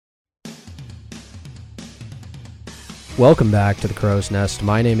Welcome back to the Crow's Nest.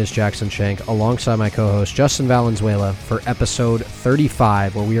 My name is Jackson Shank, alongside my co-host Justin Valenzuela for episode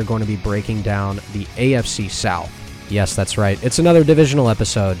 35, where we are going to be breaking down the AFC South. Yes, that's right. It's another divisional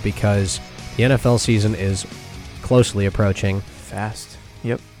episode because the NFL season is closely approaching. Fast.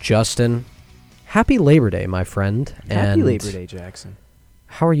 Yep. Justin, happy Labor Day, my friend. Happy Labor Day, Jackson.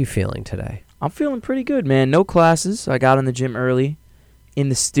 How are you feeling today? I'm feeling pretty good, man. No classes. I got in the gym early. In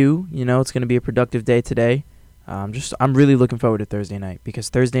the stew. You know, it's going to be a productive day today. I'm really looking forward to Thursday night because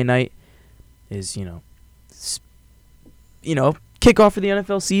Thursday night is, kickoff for the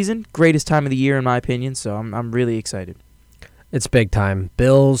NFL season. Greatest time of the year, in my opinion, so I'm really excited. It's big time.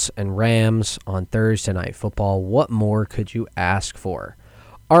 Bills and Rams on Thursday Night Football. What more could you ask for?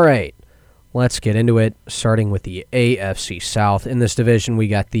 All right, let's get into it, starting with the AFC South. In this division, we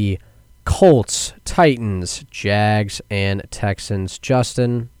got the Colts, Titans, Jags, and Texans.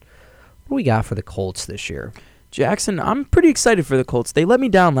 Justin, what do we got for the Colts this year? Jackson, I'm pretty excited for the Colts. They let me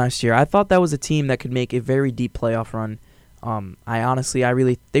down last year. I thought that was a team that could make a very deep playoff run.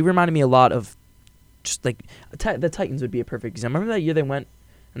 They reminded me a lot of just like the Titans would be a perfect example. Remember that year they went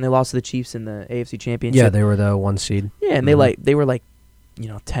and they lost to the Chiefs in the AFC Championship? Yeah, they were the 1 seed. Yeah, and they were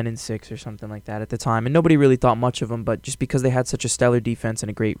 10-6 or something like that at the time, and nobody really thought much of them. But just because they had such a stellar defense and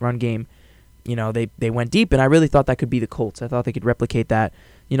a great run game, they went deep, and I really thought that could be the Colts. I thought they could replicate that.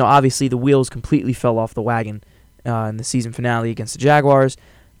 Obviously the wheels completely fell off the wagon in the season finale against the Jaguars.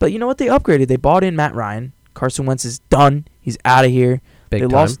 But you know what? They upgraded. They bought in Matt Ryan. Carson Wentz is done. He's out of here. They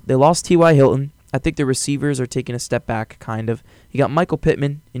lost T.Y. Hilton. I think the receivers are taking a step back, kind of. You got Michael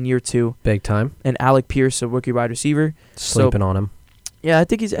Pittman in year 2. Big time. And Alec Pierce, a rookie wide receiver. Sleeping on him. Yeah, I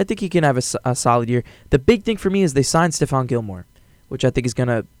think he can have a solid year. The big thing for me is they signed Stephon Gilmore, which I think is going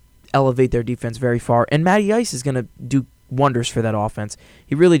to elevate their defense very far. And Matty Ice is going to do wonders for that offense.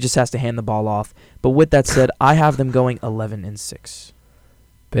 He really just has to hand the ball off. But with that said, I have them going 11-6.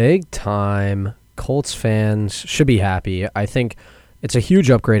 Big time. Colts fans should be happy. I think it's a huge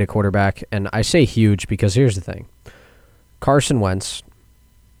upgrade at quarterback, and I say huge because here's the thing. Carson Wentz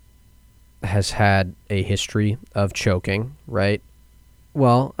has had a history of choking, right?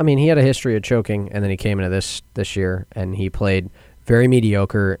 Well, I mean, he had a history of choking, and then he came into this year, and he played very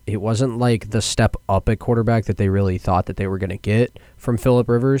mediocre. It wasn't like the step up at quarterback that they really thought that they were going to get from Phillip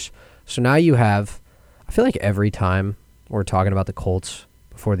Rivers. So now you have, I feel like every time we're talking about the Colts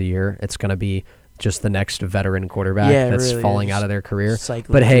before the year, it's going to be just the next veteran quarterback that's really falling out of their career.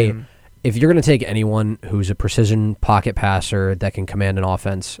 But hey, if you're going to take anyone who's a precision pocket passer that can command an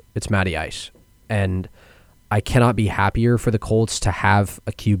offense, it's Matty Ice. And I cannot be happier for the Colts to have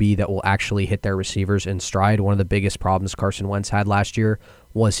a QB that will actually hit their receivers in stride. One of the biggest problems Carson Wentz had last year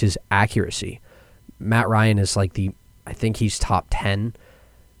was his accuracy. Matt Ryan is I think he's top 10.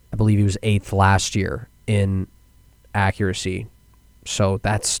 I believe he was 8th last year in accuracy. So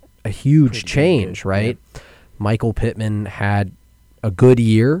that's a huge change, right? Yeah. Michael Pittman had a good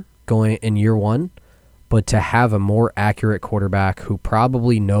year going in year 1, but to have a more accurate quarterback who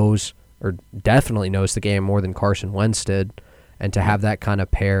probably knows or definitely knows the game more than Carson Wentz did, and to have that kind of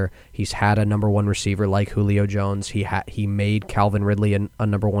pair, he's had a number 1 receiver like Julio Jones. He made Calvin Ridley a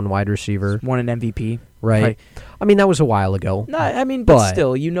number 1 wide receiver. Won an MVP. Right. I mean, that was a while ago. No, I mean, but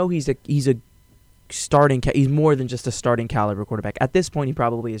still, he's a starting. He's more than just a starting caliber quarterback. At this point, he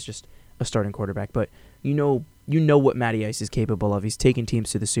probably is just a starting quarterback. But you know what Matty Ice is capable of. He's taking teams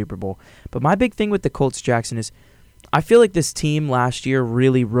to the Super Bowl. But my big thing with the Colts, Jackson, is I feel like this team last year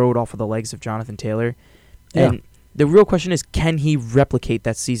really rode off of the legs of Jonathan Taylor. And yeah. The real question is, can he replicate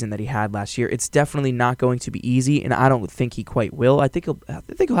that season that he had last year? It's definitely not going to be easy, and I don't think he quite will. I think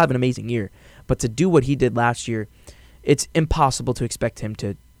he'll have an amazing year. But to do what he did last year, it's impossible to expect him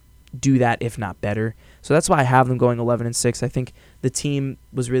to do that, if not better. So that's why I have them going 11-6. I think the team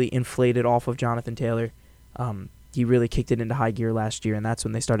was really inflated off of Jonathan Taylor. He really kicked it into high gear last year, and that's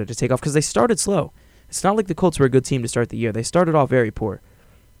when they started to take off because they started slow. It's not like the Colts were a good team to start the year. They started off very poor.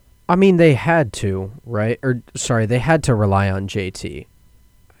 I mean, they had to, right? They had to rely on JT.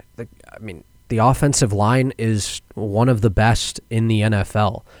 The offensive line is one of the best in the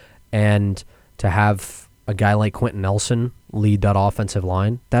NFL. And to have a guy like Quentin Nelson lead that offensive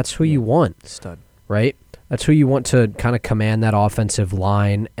line, that's who you want. Stud. Right? That's who you want to kind of command that offensive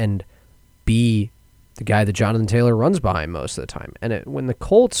line and be the guy that Jonathan Taylor runs behind most of the time. And when the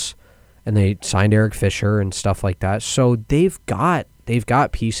Colts, and they signed Eric Fisher and stuff like that, so they've got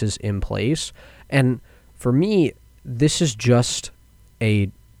pieces in place. And for me, this is just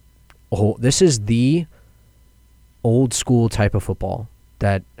this is the old school type of football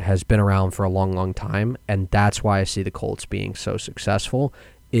that has been around for a long, long time, and that's why I see the Colts being so successful,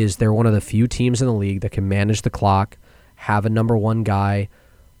 is they're one of the few teams in the league that can manage the clock have a number one guy,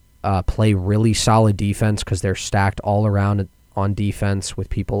 play really solid defense because they're stacked all around on defense with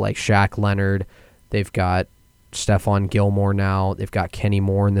people like Shaq Leonard. They've got Stephon Gilmore now. They've got Kenny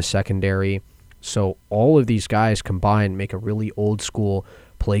Moore in the secondary. So all of these guys combined make a really old school,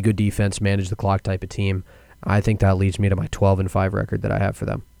 play good defense, manage the clock type of team. I think that leads me to my 12-5 record that I have for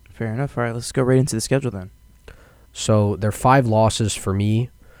them. Fair enough. All right, let's go right into the schedule then. So their 5 losses for me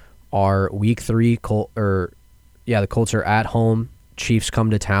are week 3. The Colts are at home. Chiefs come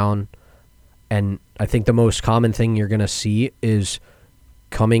to town. And I think the most common thing you're going to see is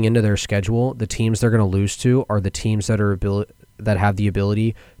coming into their schedule, the teams they're going to lose to are the teams that have the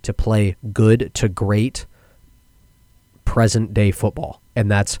ability to play good to great present-day football.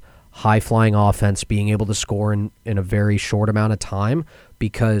 And that's high-flying offense, being able to score in a very short amount of time,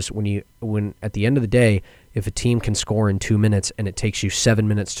 because when at the end of the day, if a team can score in 2 minutes and it takes you 7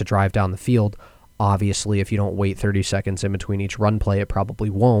 minutes to drive down the field, obviously if you don't wait 30 seconds in between each run play, it probably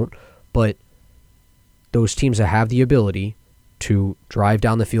won't. But those teams that have the ability to drive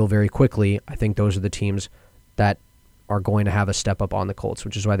down the field very quickly, I think those are the teams that are going to have a step up on the Colts,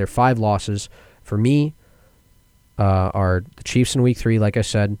 which is why their 5 losses for me are the Chiefs in week 3, like I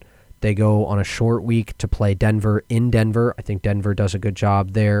said. They go on a short week to play Denver in Denver. I think Denver does a good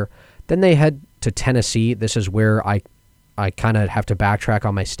job there. Then they head to Tennessee. This is where I kind of have to backtrack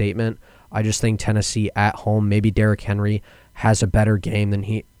on my statement. I just think Tennessee at home, maybe Derrick Henry has a better game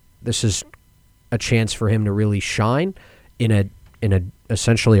than this is a chance for him to really shine in a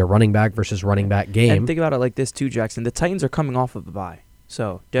essentially a running back versus running back game. And think about it like this too, Jackson. The Titans are coming off of a bye.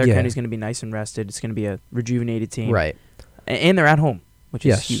 So Derrick Henry's going to be nice and rested. It's going to be a rejuvenated team. Right. And they're at home, which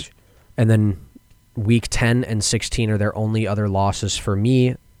is huge. And then week 10 and 16 are their only other losses for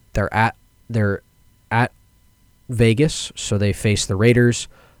me. They're at Vegas, so they face the Raiders.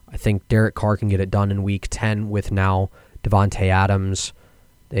 I think Derek Carr can get it done in week 10 with now Devontae Adams.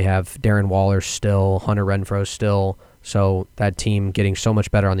 They have Darren Waller still, Hunter Renfrow still. So that team getting so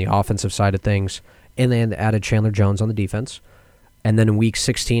much better on the offensive side of things. And they added Chandler Jones on the defense. And then in week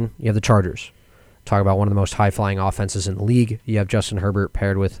 16, you have the Chargers. Talk about one of the most high-flying offenses in the league. You have Justin Herbert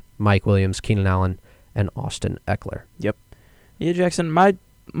paired with Mike Williams, Keenan Allen, and Austin Eckler. Yep. Yeah, Jackson,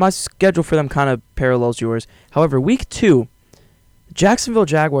 my schedule for them kind of parallels yours. However, week 2, the Jacksonville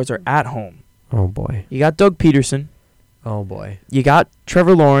Jaguars are at home. Oh, boy. You got Doug Peterson. Oh, boy. You got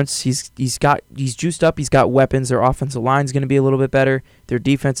Trevor Lawrence. He's juiced up. He's got weapons. Their offensive line's going to be a little bit better. Their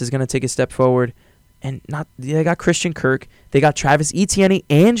defense is going to take a step forward. And they got Christian Kirk. They got Travis Etienne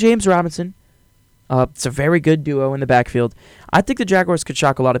and James Robinson. It's a very good duo in the backfield. I think the Jaguars could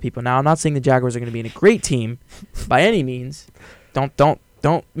shock a lot of people. Now, I'm not saying the Jaguars are going to be in a great team by any means. Don't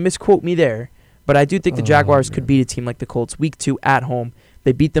misquote me there. But I do think the Jaguars could beat a team like the Colts week 2 at home.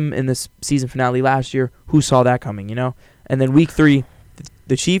 They beat them in this season finale last year. Who saw that coming, you know? And then week 3,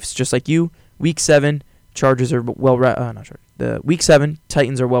 the Chiefs, just like you. Week 7, Chargers are Week 7,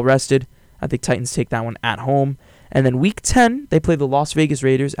 Titans are well rested. I think Titans take that one at home. And then week 10, they play the Las Vegas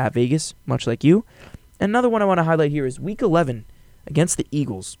Raiders at Vegas, much like you. And another one I want to highlight here is week 11 against the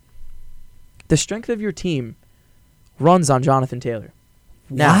Eagles. The strength of your team runs on Jonathan Taylor.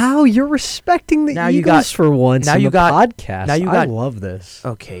 Now, wow, you're respecting the Eagles for once in the podcast. I love this.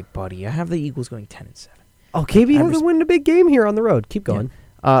 Okay, buddy, I have the Eagles going 10-7. Okay, but you have to win a big game here on the road. Keep going.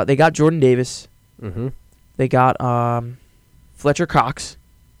 Yeah. They got Jordan Davis. Mm-hmm. They got Fletcher Cox.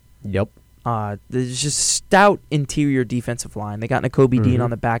 Yep. There's just stout interior defensive line. They got Nakobe Dean on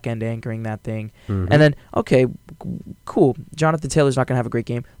the back end anchoring that thing. Mm-hmm. And then, okay, cool. Jonathan Taylor's not going to have a great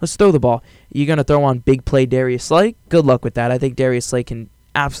game. Let's throw the ball. You're going to throw on big play Darius Slay? Good luck with that. I think Darius Slay can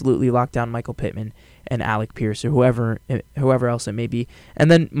absolutely lock down Michael Pittman and Alec Pierce or whoever else it may be. And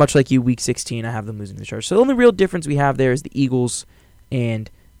then, much like you, week 16, I have them losing to the Chargers. So the only real difference we have there is the Eagles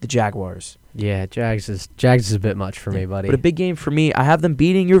and the Jaguars. Yeah, Jags is a bit much for me, buddy. But a big game for me, I have them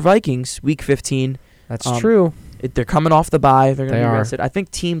beating your Vikings week 15. That's true. They're coming off the bye. They're going to be rested. I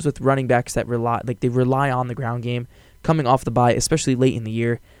think teams with running backs that rely on the ground game coming off the bye, especially late in the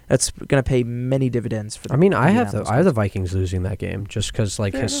year, that's going to pay many dividends for them. I mean, I have the Vikings losing that game just because,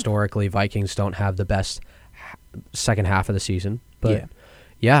 historically, Vikings don't have the best second half of the season. But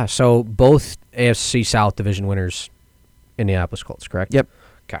yeah, so both AFC South division winners, Indianapolis Colts, correct? Yep.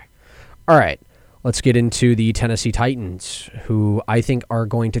 Okay. All right. Let's get into the Tennessee Titans, who I think are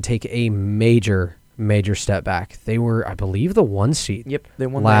going to take a major step back. They were, I believe, the 1 seed. Yep, they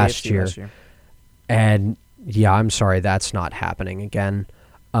won last year. And yeah, I'm sorry, that's not happening again.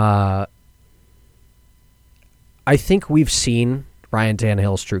 I think we've seen Ryan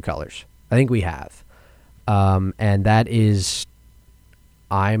Tannehill's true colors. I think we have. And that is,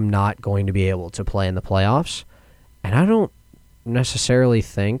 I'm not going to be able to play in the playoffs. And I don't necessarily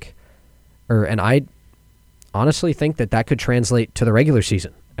think, and I honestly think that could translate to the regular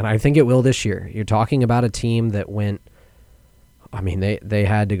season. And I think it will this year. You're talking about a team that went, I mean, they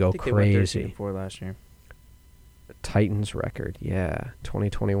had to go crazy. They went 13-4 last year. Titans record,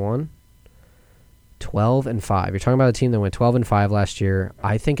 2021. 12-5. You're talking about a team that went 12-5 last year.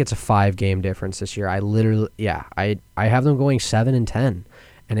 I think it's a 5-game difference this year. I have them going 7-10,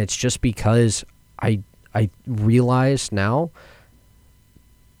 and it's just because I realize now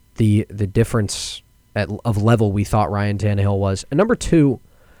the difference of level we thought Ryan Tannehill was. And number two,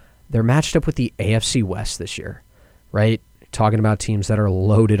 they're matched up with the AFC West this year, right? Talking about teams that are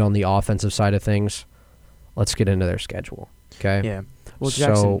loaded on the offensive side of things. Let's get into their schedule, okay? Yeah. Well,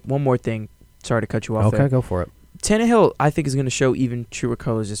 Jackson, one more thing. Sorry to cut you off there. Okay, go for it. Tannehill, I think, is going to show even truer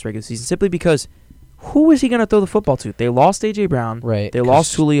colors this regular season simply because who is he going to throw the football to? They lost A.J. Brown. Right. They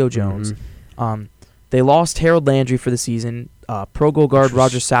lost Julio Jones. Mm-hmm. They lost Harold Landry for the season. Pro Goal guard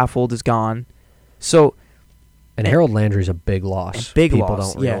Roger Saffold is gone. And Harold Landry's a big loss. People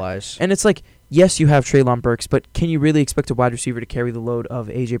don't realize. And it's like, yes, you have Treylon Burks, but can you really expect a wide receiver to carry the load of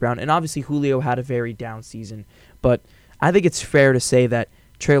A.J. Brown? And obviously Julio had a very down season, but I think it's fair to say that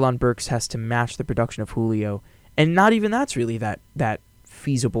Treylon Burks has to match the production of Julio, and not even that's really that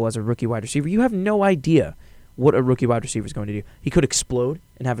feasible as a rookie wide receiver. You have no idea what a rookie wide receiver is going to do. He could explode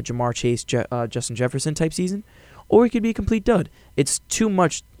and have a Jamar Chase, Justin Jefferson type season, or he could be a complete dud. It's too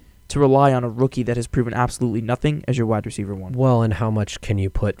much to rely on a rookie that has proven absolutely nothing as your wide receiver one. Well, and how much can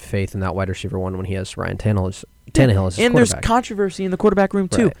you put faith in that wide receiver one when he has Ryan Tannehill as his quarterback? And there's controversy in the quarterback room,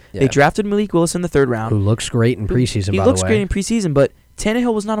 too. Right, yeah. They drafted Malik Willis in the 3rd round. Who looks great in preseason, by the way. He looks great in preseason, but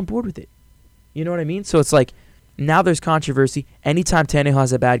Tannehill was not on board with it. You know what I mean? So it's like, now there's controversy. Anytime Tannehill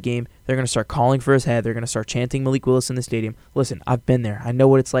has a bad game, they're going to start calling for his head. They're going to start chanting Malik Willis in the stadium. Listen, I've been there. I know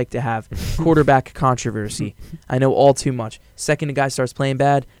what it's like to have quarterback controversy. I know all too much. Second a guy starts playing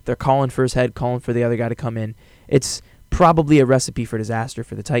bad, they're calling for his head, calling for the other guy to come in. It's probably a recipe for disaster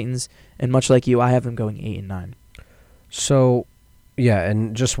for the Titans. And much like you, I have them going 8-9. So, yeah,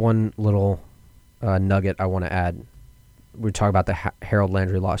 and just one little nugget I want to add. We talk about the Harold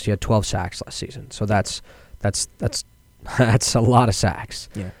Landry loss. He had 12 sacks last season, so that's a lot of sacks.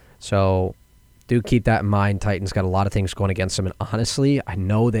 Yeah. So do keep that in mind. Titans got a lot of things going against them, and honestly, I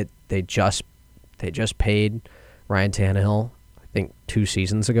know that they just paid Ryan Tannehill, I think 2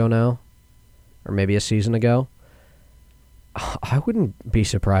 seasons ago now, or maybe a season ago. I wouldn't be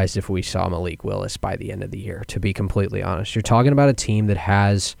surprised if we saw Malik Willis by the end of the year, to be completely honest. You're talking about a team that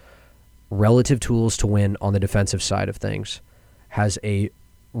has relative tools to win on the defensive side of things, has a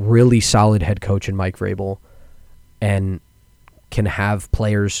really solid head coach in Mike Vrabel, and can have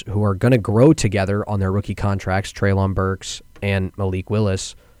players who are going to grow together on their rookie contracts, Treylon Burks and Malik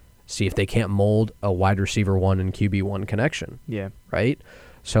Willis, see if they can't mold a wide receiver 1 and QB1 connection. Yeah. Right?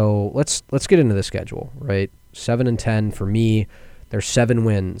 So let's get into the schedule, right? 7-10 for me. There's 7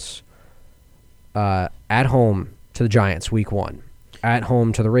 wins. At home to the Giants, week 1. At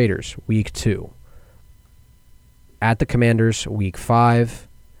home to the Raiders, week 2. At the Commanders, week 5.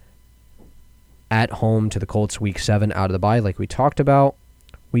 At home to the Colts, week 7, out of the bye, like we talked about.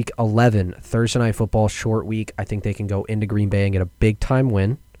 Week 11, Thursday Night Football, short week. I think they can go into Green Bay and get a big-time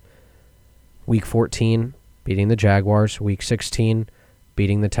win. Week 14, beating the Jaguars. Week 16,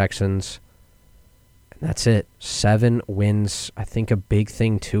 beating the Texans. And that's it. 7 wins. I think a big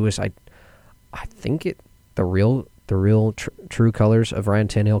thing, too, is I think the real true colors of Ryan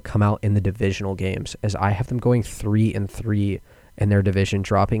Tannehill come out in the divisional games, as I have them going 3-3 in their division,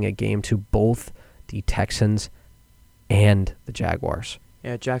 dropping a game to both the Texans and the Jaguars.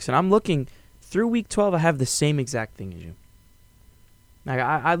 Yeah, Jackson, I'm looking through week 12. I have the same exact thing as you. Like,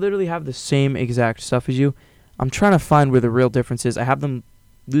 I literally have the same exact stuff as you. I'm trying to find where the real difference is. I have them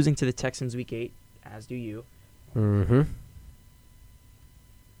losing to the Texans week 8, as do you. Mm-hmm.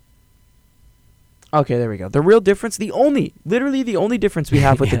 Okay, there we go. The real difference, literally the only difference we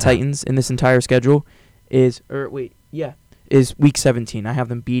have with the Titans in this entire schedule is week 17. I have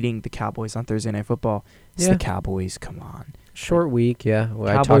them beating the Cowboys on Thursday Night Football. It's the Cowboys, come on. Short week, yeah.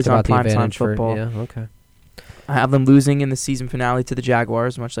 Well, Cowboys I talked about on the advantage football. Yeah, okay. I have them losing in the season finale to the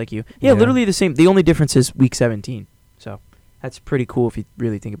Jaguars, much like you. Yeah, literally the same. The only difference is week 17. So that's pretty cool if you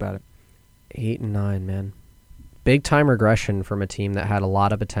really think about it. 8-9, man. Big time regression from a team that had a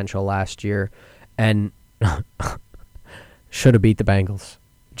lot of potential last year and should have beat the Bengals.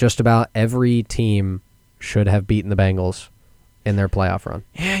 Just about every team should have beaten the Bengals in their playoff run.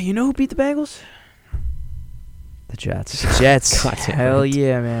 Yeah, you know who beat the Bengals? The Jets. The Jets. Hell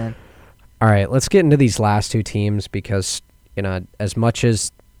yeah, man. All right, let's get into these last 2 teams because, as much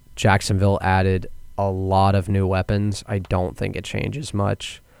as Jacksonville added a lot of new weapons. I don't think it changes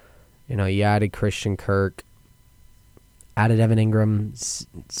much. You know, you added Christian Kirk, added Evan Ingram,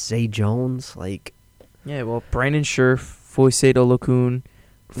 Zay Jones, like... Yeah, well, Brandon Scherf, Foycedo Lokun,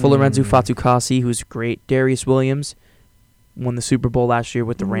 Lorenzo Fatukasi, who's great, Darius Williams, won the Super Bowl last year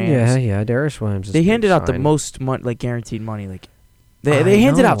with the Rams. Yeah, Darius Williams is They handed out the sign. most money, like guaranteed money. Like they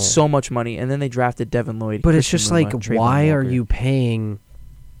handed out so much money, and then they drafted Devin Lloyd. But Christian it's just Luma, like, Trayvon why are Walker. you paying...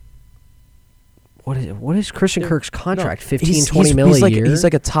 What is Christian Kirk's contract? 15, 20 mil a year? He's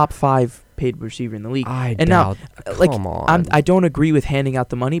like a top 5 paid receiver in the league. I and doubt. now, like, Come on. I don't agree with handing out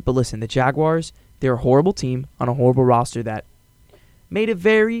the money, but listen, the Jaguars, they're a horrible team on a horrible roster that made a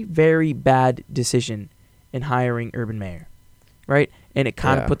very, very bad decision in hiring Urban Meyer, right? And it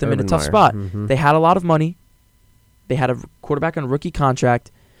kind of put them in a tough spot. Mm-hmm. They had a lot of money. They had a quarterback on a rookie contract.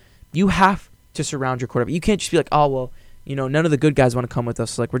 You have to surround your quarterback. You can't just be like, oh, well, you know, none of the good guys want to come with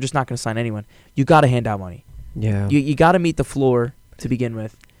us. So, like, we're just not going to sign anyone. You got to hand out money. Yeah. You got to meet the floor to begin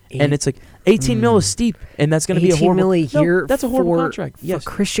with. And it's like 18 mil is steep, and that's going to be a 18 horrible mil a year. that's a horrible for, contract. Yes, For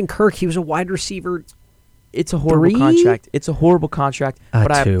Christian Kirk, he was a wide receiver. it's a horrible 3? contract. It's a horrible contract.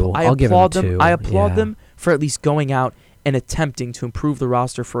 But I 2. I I'll give him applaud a them. 2. I applaud Yeah. them for at least going out and attempting to improve the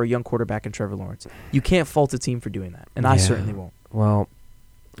roster for a young quarterback in Trevor Lawrence. You can't fault a team for doing that, and I Yeah. certainly won't. Well,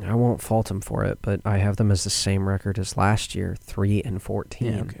 I won't fault him for it, but I have them as the same record as last year,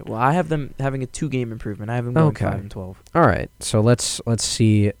 3-14. Yeah, okay. Well, I have them having a 2-game improvement. I have them going 5-12. All right, so let's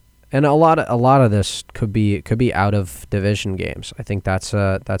see, and a lot of this could be out of division games. I think that's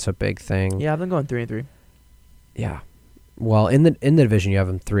a big thing. Yeah, I've been going 3-3. Yeah. Well, in the division you have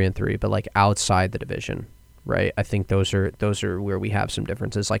them 3-3, but like outside the division, right? I think those are where we have some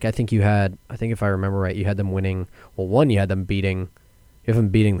differences. Like I think if I remember right, you had them winning. Well, one you had them beating. You have them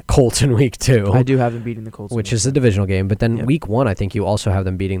beating the Colts in week 2. I do have them beating the Colts, which is the divisional game. But then Yep. week 1, I think you also have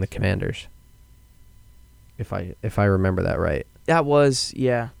them beating the Commanders. If I remember that right. That was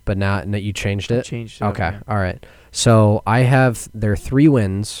But now you changed I it. changed it. Okay. Yeah. All right. So I have their 3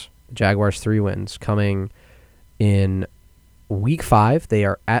 wins, Jaguars 3 wins, coming in week 5. They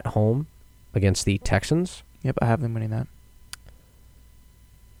are at home against the Texans. Yep, I have them winning that.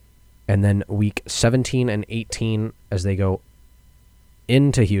 And then week 17 and 18 as they go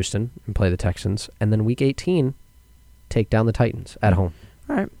into Houston and play the Texans. And then week 18, take down the Titans at home.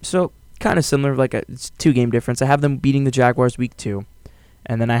 All right, so kind of similar, like it's 2-game difference. I have them beating the Jaguars week 2,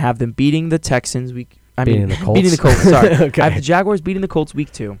 and then I have them beating the Texans Beating the Colts. beating the Colts. Sorry, Okay. I have the Jaguars beating the Colts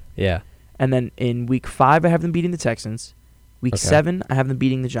week 2, Yeah. and then in week 5 I have them beating the Texans. Week Okay. 7 I have them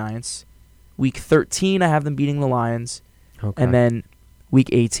beating the Giants. Week 13 I have them beating the Lions, Okay. and then week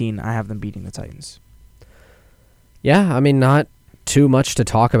 18 I have them beating the Titans. Yeah, I mean, not too much to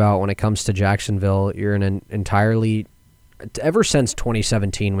talk about when it comes to Jacksonville. You're in an entirely... Ever since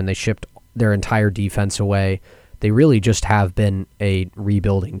 2017 when they shipped their entire defense away, they really just have been a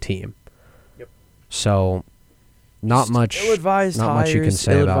rebuilding team. Yep. So, not much Ill-advised not hires, much you can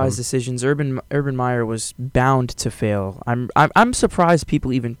say about ill-advised them. decisions. Urban Meyer was bound to fail. I'm surprised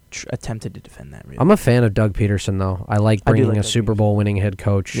people even attempted to defend that. Really, I'm a fan of Doug Peterson, though. I like I do bringing like a Doug Super Bowl winning head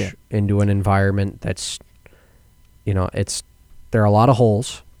coach Yeah. into an environment that's, there are a lot of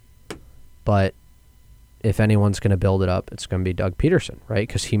holes, but if anyone's going to build it up, it's going to be Doug Peterson, right?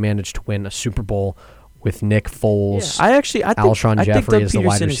 Because he managed to win a Super Bowl with Nick Foles. I think Alshon Jeffrey Doug is the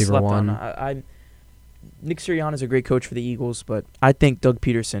wide Peterson is receiver slept one. on. Nick Sirianni is a great coach for the Eagles, but I think Doug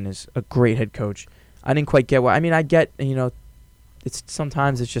Peterson is a great head coach. I didn't quite get why. I mean, I get,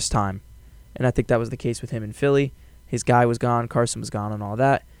 sometimes it's just time, and I think that was the case with him in Philly. His guy was gone, Carson was gone, and all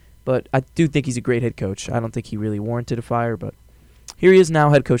that. But I do think he's a great head coach. I don't think he really warranted a fire, but here he is now,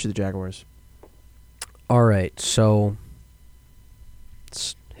 head coach of the Jaguars. All right, so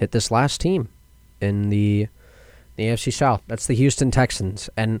let's hit this last team in the AFC South. That's the Houston Texans.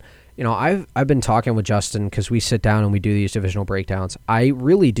 And I've been talking with Justin because we sit down and we do these divisional breakdowns. I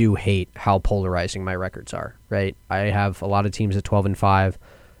really do hate how polarizing my records are, right? I have a lot of teams at 12-5,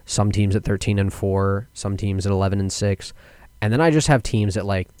 some teams at 13-4, some teams at 11-6, and then I just have teams at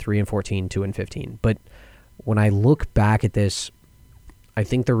like 3-14, 2-15. But when I look back at this, I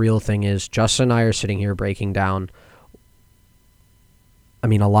think the real thing is Justin and I are sitting here breaking down. I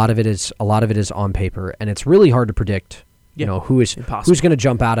mean, a lot of it is on paper, and it's really hard to predict. Yeah, who's going to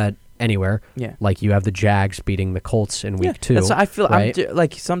jump out at anywhere. Yeah, like you have the Jags beating the Colts in week 2. That's what I feel. Right?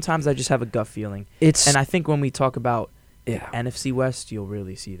 Like sometimes I just have a gut feeling. And I think when we talk about NFC West, you'll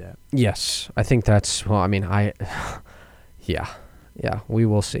really see that. Yes, I think that's. Well, I mean, yeah, we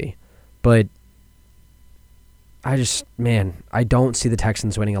will see, but I don't see the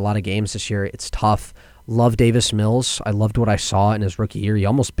Texans winning a lot of games this year. It's tough. love Davis Mills. I loved what I saw in his rookie year. He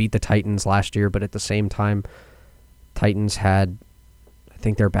almost beat the Titans last year, but at the same time, Titans had, I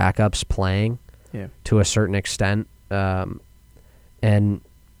think, their backups playing to a certain extent. And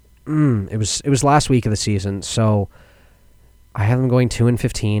it was last week of the season, so I have them going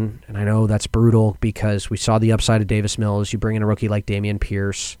 2-15, and I know that's brutal because we saw the upside of Davis Mills. You bring in a rookie like Dameon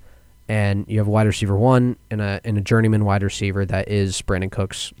Pierce, and you have a wide receiver one and a journeyman wide receiver that is Brandon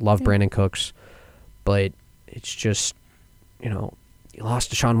Cooks. Love Brandon Cooks, but it's just, you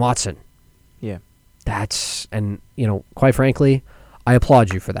lost Deshaun Watson. Yeah. Quite frankly, I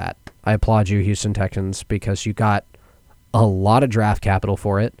applaud you for that. I applaud you, Houston Texans, because you got a lot of draft capital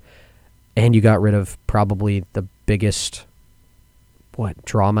for it, and you got rid of probably the biggest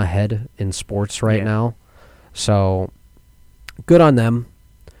drama head in sports right now. So good on them.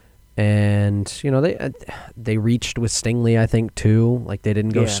 And they reached with Stingley, I think, too. Like, they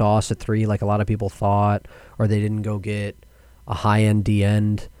didn't go Sauce at 3 like a lot of people thought, or they didn't go get a high end D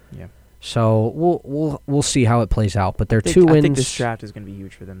end. Yeah. So we'll see how it plays out. But they're 2 wins. I think this draft is going to be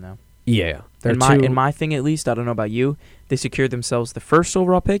huge for them, though. Yeah. In my thing, at least, I don't know about you, they secured themselves the first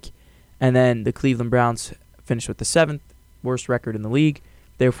overall pick, and then the Cleveland Browns finished with the 7th worst record in the league,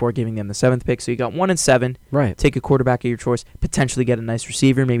 therefore giving them the 7th pick. So you got 1 and 7. Right. Take a quarterback of your choice, potentially get a nice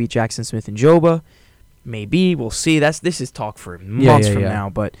receiver, maybe Jackson Smith and Joba. Maybe. We'll see. This is talk for months from now.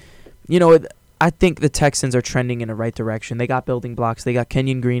 But, I think the Texans are trending in the right direction. They got building blocks. They got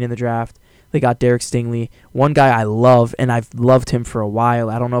Kenyon Green in the draft. They got Derek Stingley. One guy I love, and I've loved him for a while.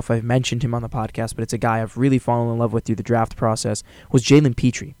 I don't know if I've mentioned him on the podcast, but it's a guy I've really fallen in love with through the draft process, was Jalen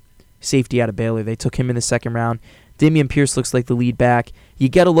Petrie, safety out of Baylor. They took him in the second round. Dameon Pierce looks like the lead back. You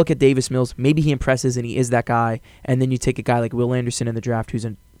get a look at Davis Mills. Maybe he impresses and he is that guy. And then you take a guy like Will Anderson in the draft, who's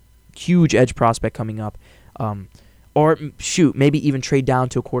a huge edge prospect coming up. Maybe even trade down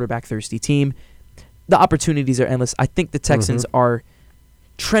to a quarterback-thirsty team. The opportunities are endless. I think the Texans are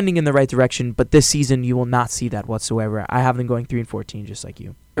trending in the right direction, but this season you will not see that whatsoever. I have them going 3-14, just like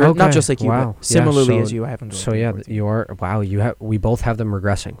you. Or not just like you, but similarly as you. I have them going 3-14. You are. Wow, we both have them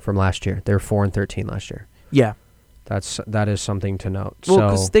regressing from last year. They were 4-13 last year. Yeah. That is something to note. Well,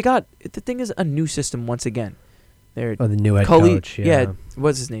 because they got, the thing is, a new system once again. They're the new head coach. Yeah.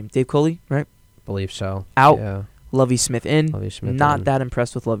 What's his name? Dave Culley, right? Believe so. Out. Yeah. Lovie Smith in. Not that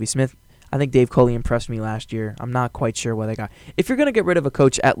impressed with Lovie Smith. I think Dave Culley impressed me last year. I'm not quite sure what they got. If you're going to get rid of a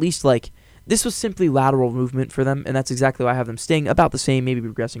coach, at least this was simply lateral movement for them, and that's exactly why I have them staying about the same, maybe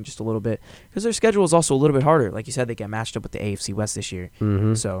regressing just a little bit, because their schedule is also a little bit harder. Like you said, they get matched up with the AFC West this year.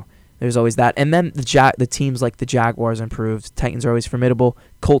 Mm-hmm. So there's always that. And then the teams like the Jaguars improved. Titans are always formidable.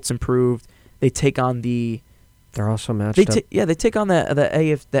 Colts improved. They take on They're also matched up. They take on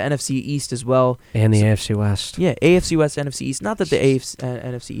the NFC East as well. And the AFC West. Yeah, AFC West, NFC East. Not that the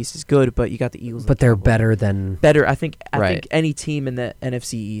NFC East is good, but you got the Eagles. But they're better than... Better. I think any team in the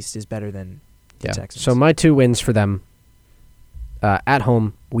NFC East is better than the Texans. So my 2 wins for them, at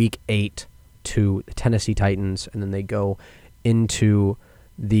home, Week 8 to the Tennessee Titans, and then they go into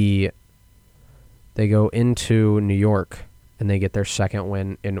New York, and they get their second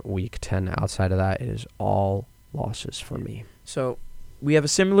win in Week 10. Outside of that, it is all losses for me. So we have a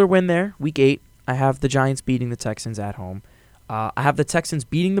similar win there. Week 8, I have the Giants beating the Texans at home. I have the Texans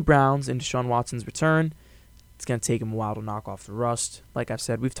beating the Browns in Deshaun Watson's return. It's going to take them a while to knock off the rust. Like I've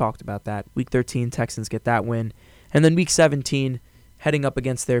said, we've talked about that. Week 13, Texans get that win. And then Week 17, heading up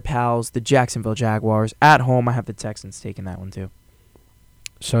against their pals, the Jacksonville Jaguars. At home, I have the Texans taking that one too.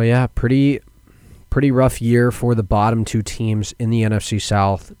 So yeah, pretty rough year for the bottom 2 teams in the NFC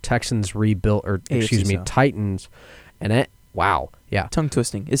South. Titans, and tongue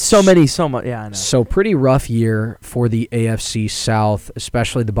twisting. It's so much. Yeah, I know. So pretty rough year for the AFC South,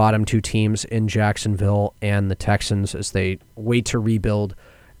 especially the bottom 2 teams in Jacksonville and the Texans as they wait to rebuild.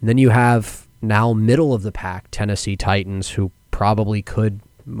 And then you have now middle of the pack Tennessee Titans, who probably could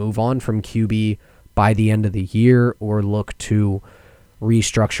move on from QB by the end of the year or look to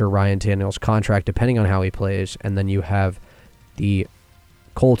restructure Ryan Tannehill's contract depending on how he plays. And then you have the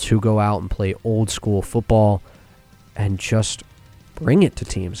Colts, who go out and play old school football and just bring it to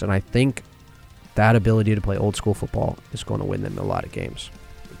teams. And I think that ability to play old school football is going to win them a lot of games.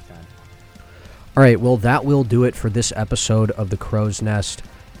 All right, well, that will do it for this episode of The Crow's Nest.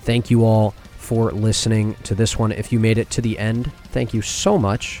 Thank you all for listening to this one. If you made it to the end, thank you so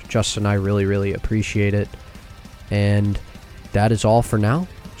much. Justin and I really, really appreciate it. And that is all for now.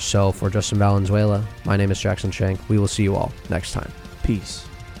 So for Justin Valenzuela, my name is Jackson Shank. We will see you all next time. Peace.